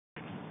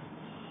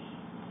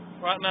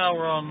Right now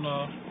we're on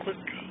quick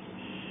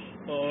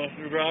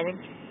you're driving,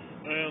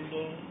 and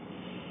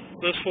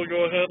this will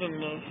go ahead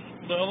and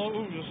download.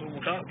 Ooh, just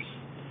some cops.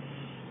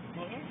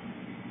 Okay.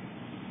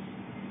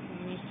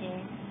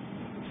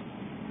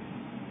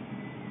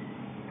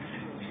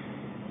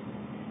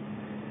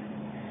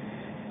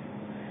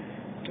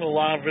 Just, a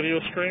live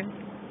video stream.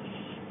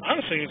 I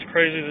just think it's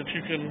crazy that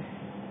you can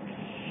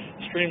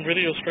stream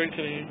video straight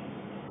to the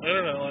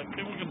internet. Like,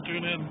 people can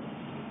tune in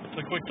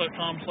to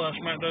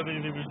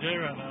quick.com/MattWDBJ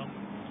right now,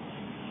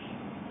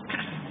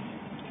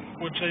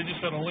 which they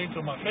just had a link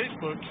to my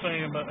Facebook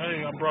saying that,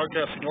 hey, I'm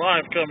broadcasting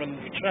live, come in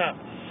the chat.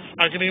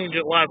 I can even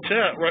get live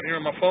chat right here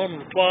on my phone and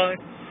reply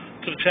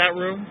to the chat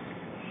room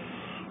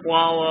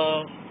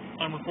while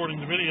I'm recording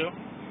the video.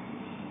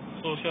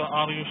 So it's got an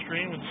audio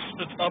stream.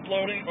 It's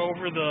uploading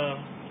over the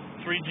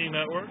 3G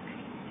network,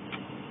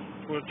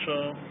 which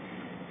is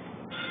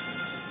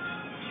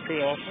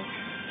pretty awesome.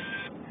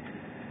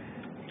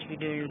 So we're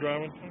doing your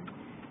driving thing.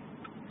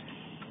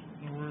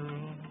 And we're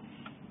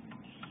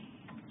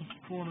at the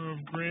corner of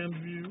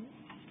Grandview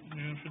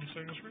and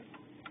 52nd Street.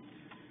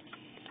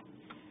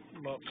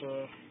 About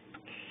to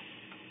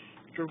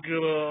go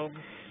get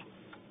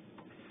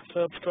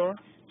Tad's car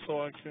so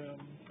I can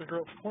pick her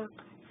up from work,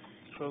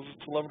 because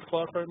it's 11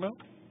 o'clock right now.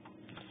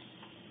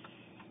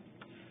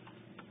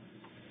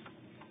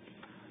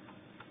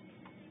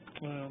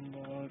 And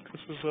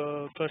Chris is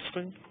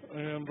texting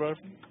and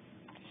driving.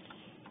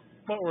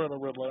 But we're at a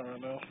red light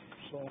right now,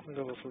 so I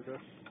guess that's okay.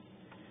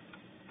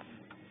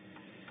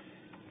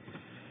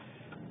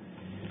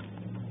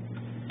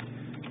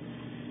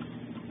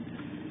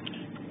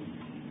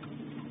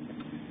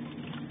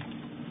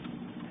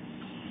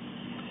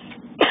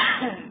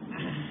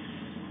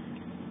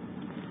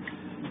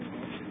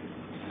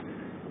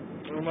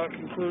 And that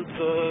concludes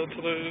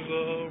today's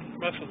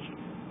message.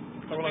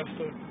 Have a nice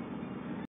day.